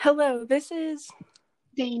Hello, this is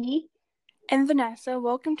Danny. and Vanessa.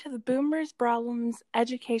 Welcome to the Boomers Problems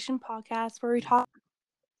Education Podcast, where we talk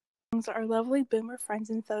things our lovely boomer friends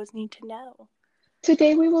and foes need to know.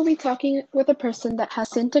 Today we will be talking with a person that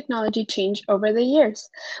has seen technology change over the years.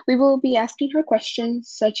 We will be asking her questions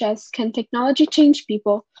such as, can technology change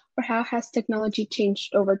people, or how has technology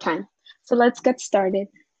changed over time? So let's get started.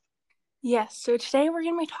 Yes, so today we're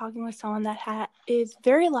going to be talking with someone that is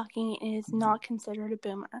very lucky and is not considered a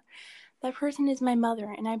boomer. That person is my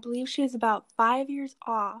mother, and I believe she is about 5 years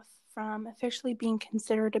off from officially being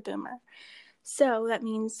considered a boomer. So that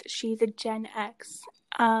means she's a Gen X.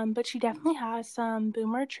 But she definitely has some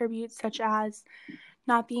boomer attributes, such as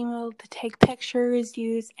not being able to take pictures,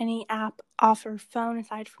 use any app off her phone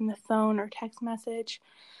aside from the phone or text message.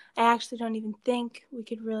 I actually don't even think we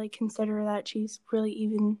could really consider that she's really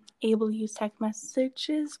even able to use text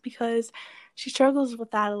messages because she struggles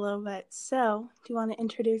with that a little bit. So, do you want to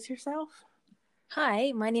introduce yourself?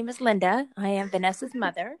 Hi, my name is Linda. I am Vanessa's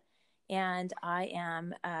mother, and I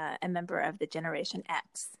am a member of the Generation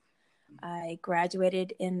X. I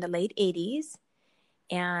graduated in the late 80s,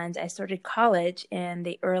 and I started college in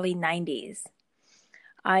the early 90s.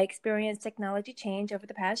 I experienced technology change over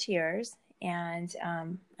the past years, and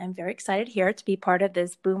I'm very excited here to be part of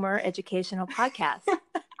this Boomer Educational Podcast.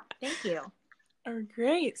 Thank you. Oh,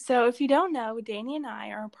 great. So if you don't know, Danny and I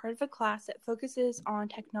are a part of a class that focuses on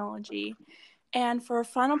technology. And for our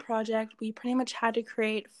final project, we pretty much had to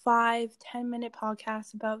create 5 10-minute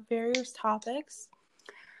podcasts about various topics.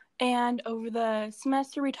 And over the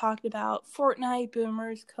semester, we talked about Fortnite,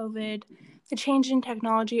 boomers, COVID, the change in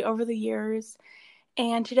technology over the years.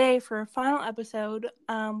 And today, for our final episode,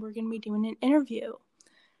 we're going to be doing an interview.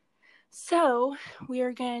 So we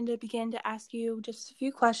are going to begin to ask you just a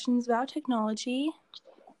few questions about technology.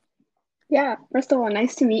 Yeah, first of all,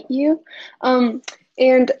 nice to meet you.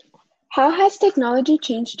 And how has technology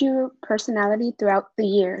changed your personality throughout the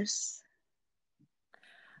years?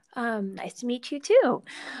 Nice to meet you too.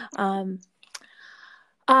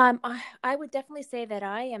 I would definitely say that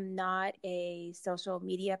I am not a social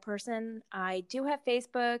media person. I do have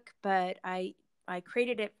Facebook, but I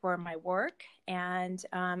created it for my work, and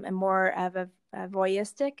I'm more of a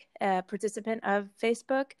voyeuristic participant of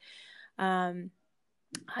Facebook.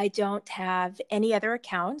 I don't have any other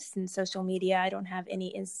accounts in social media. I don't have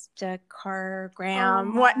any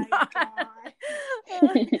Instagram, whatnot.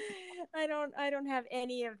 I don't have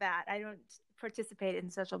any of that. I don't participate in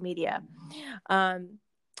social media.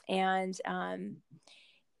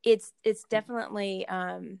 It's definitely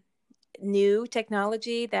new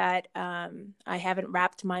technology that I haven't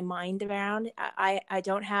wrapped my mind around. I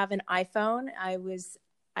don't have an iPhone.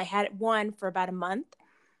 I had one for about a month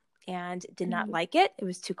and did not like it. It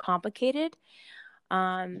was too complicated.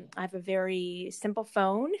 I have a very simple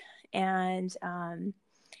phone, and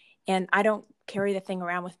I don't carry the thing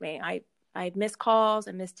around with me. I miss calls,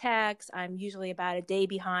 I miss texts. I'm usually about a day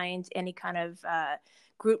behind any kind of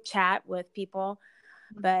group chat with people,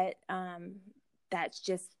 but that's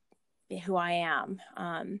just who I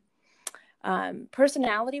am.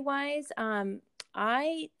 Personality-wise,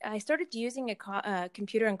 I started using a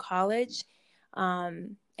computer in college,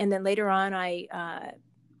 and then later on I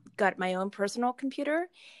got my own personal computer,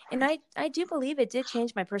 and I do believe it did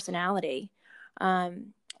change my personality.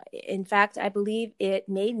 In fact, I believe it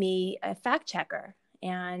made me a fact checker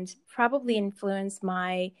and probably influenced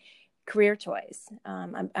my career choice.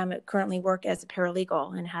 I'm currently work as a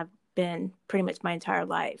paralegal and have been pretty much my entire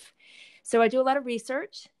life. So I do a lot of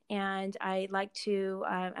research, and I like to.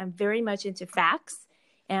 I'm very much into facts,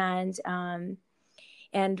 and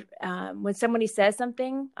when somebody says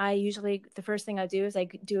something, the first thing I do is I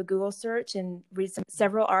do a Google search and read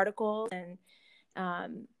several articles and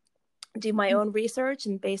do my own research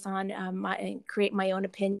and based on create my own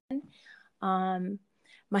opinion.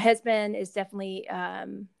 My husband is definitely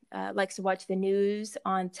likes to watch the news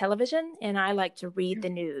on television, and I like to read the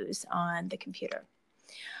news on the computer.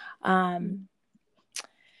 And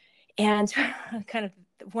kind of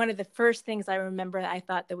one of the first things I remember I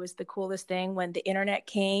thought that was the coolest thing when the internet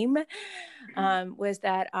came was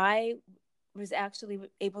that I was actually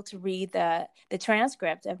able to read the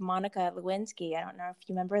transcript of Monica Lewinsky. I don't know if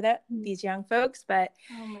you remember these young folks, but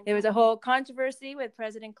there was a whole controversy with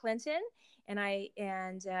President Clinton and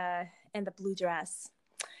the blue dress.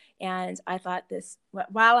 And I thought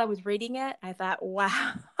while I was reading it, I thought,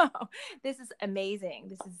 wow, this is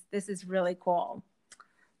amazing. This is really cool.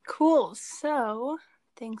 Cool. So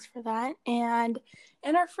thanks for that. And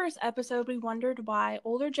in our first episode, we wondered why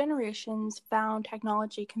older generations found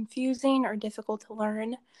technology confusing or difficult to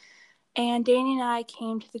learn. And Danny and I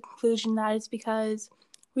came to the conclusion that it's because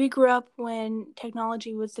we grew up when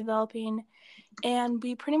technology was developing, and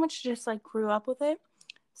we pretty much just like grew up with it.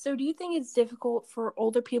 So do you think it's difficult for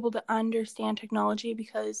older people to understand technology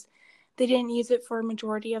because they didn't use it for a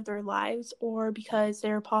majority of their lives, or because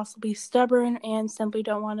they're possibly stubborn and simply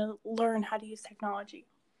don't want to learn how to use technology?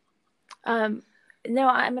 No,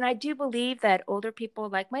 I mean, I do believe that older people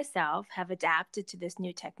like myself have adapted to this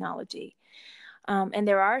new technology. And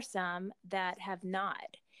there are some that have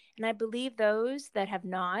not. And I believe those that have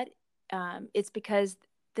not, it's because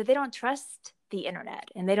that they don't trust the internet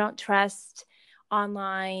and they don't trust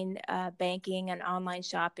online banking and online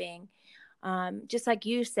shopping. Just like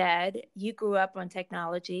you said, you grew up on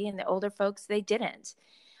technology, and the older folks, they didn't.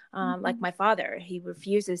 Like my father, he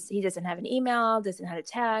refuses. He doesn't have an email, doesn't have a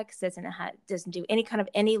text, doesn't do any kind of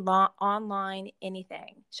online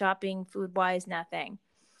anything, shopping, food wise, nothing.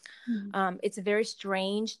 It's a very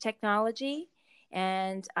strange technology,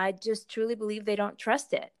 and I just truly believe they don't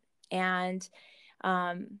trust it. And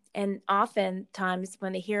oftentimes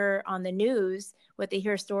when they hear on the news, what they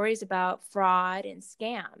hear stories about fraud and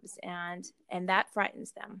scams, and that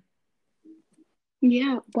frightens them.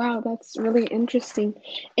 Yeah, wow, that's really interesting.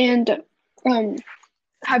 And um,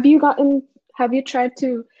 have you tried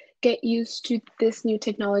to get used to this new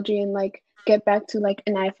technology and like get back to like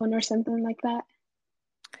an iPhone or something like that?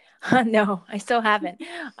 No, I still haven't.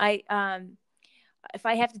 If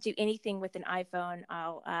I have to do anything with an iPhone,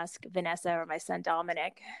 I'll ask Vanessa or my son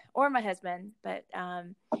Dominic or my husband. But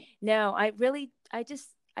no, I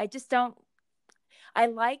just don't. I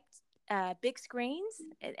like big screens,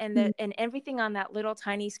 and everything on that little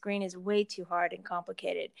tiny screen is way too hard and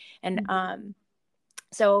complicated. And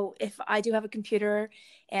so if I do have a computer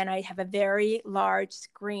and I have a very large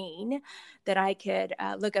screen that I could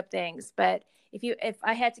look up things, but if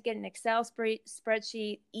I had to get an Excel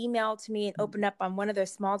spreadsheet emailed to me and open up on one of those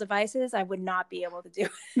small devices, I would not be able to do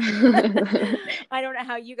it. I don't know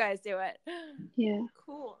how you guys do it. Yeah.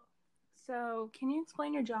 Cool. So can you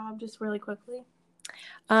explain your job just really quickly?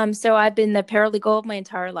 So I've been the paralegal my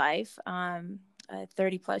entire life,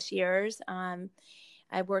 30 plus years.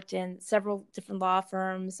 I worked in several different law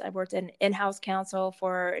firms. I worked in in-house counsel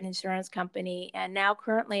for an insurance company. And now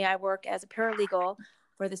currently I work as a paralegal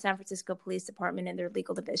for the San Francisco Police Department in their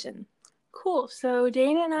legal division. Cool. So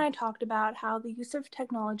Dana and I talked about how the use of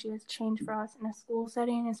technology has changed for us in a school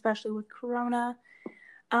setting, especially with Corona.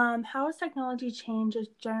 How has technology changed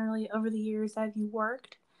generally over the years that you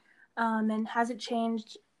worked? And has it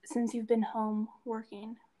changed since you've been home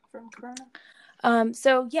working from Corona?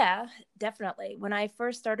 So yeah, definitely. When I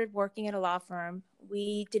first started working at a law firm,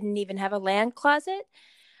 we didn't even have a LAN closet,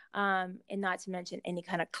 and not to mention any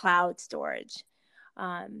kind of cloud storage.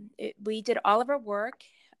 We did all of our work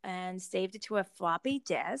and saved it to a floppy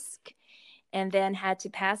disk, and then had to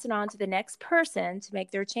pass it on to the next person to make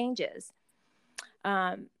their changes.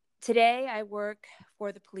 Today, I work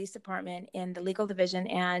for the police department in the legal division,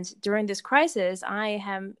 and during this crisis, I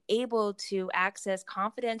am able to access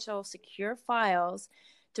confidential, secure files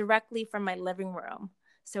directly from my living room.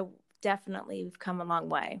 So definitely, we've come a long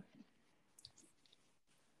way.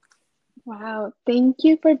 Wow, thank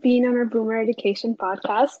you for being on our Boomer Education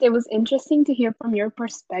podcast. It was interesting to hear from your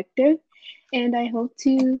perspective, and I hope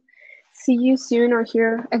to see you soon or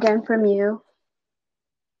hear again from you.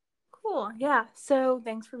 Cool. Yeah. So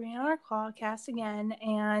thanks for being on our podcast again.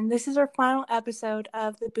 And this is our final episode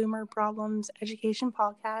of the Boomer Problems Education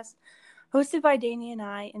podcast, hosted by Dani and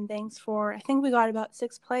I. And thanks for, I think we got about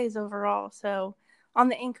 6 plays overall. So on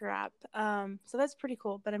the Anchor app. So that's pretty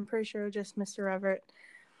cool, but I'm pretty sure just Mr. Everett.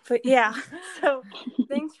 But yeah, so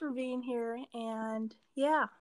thanks for being here. And yeah.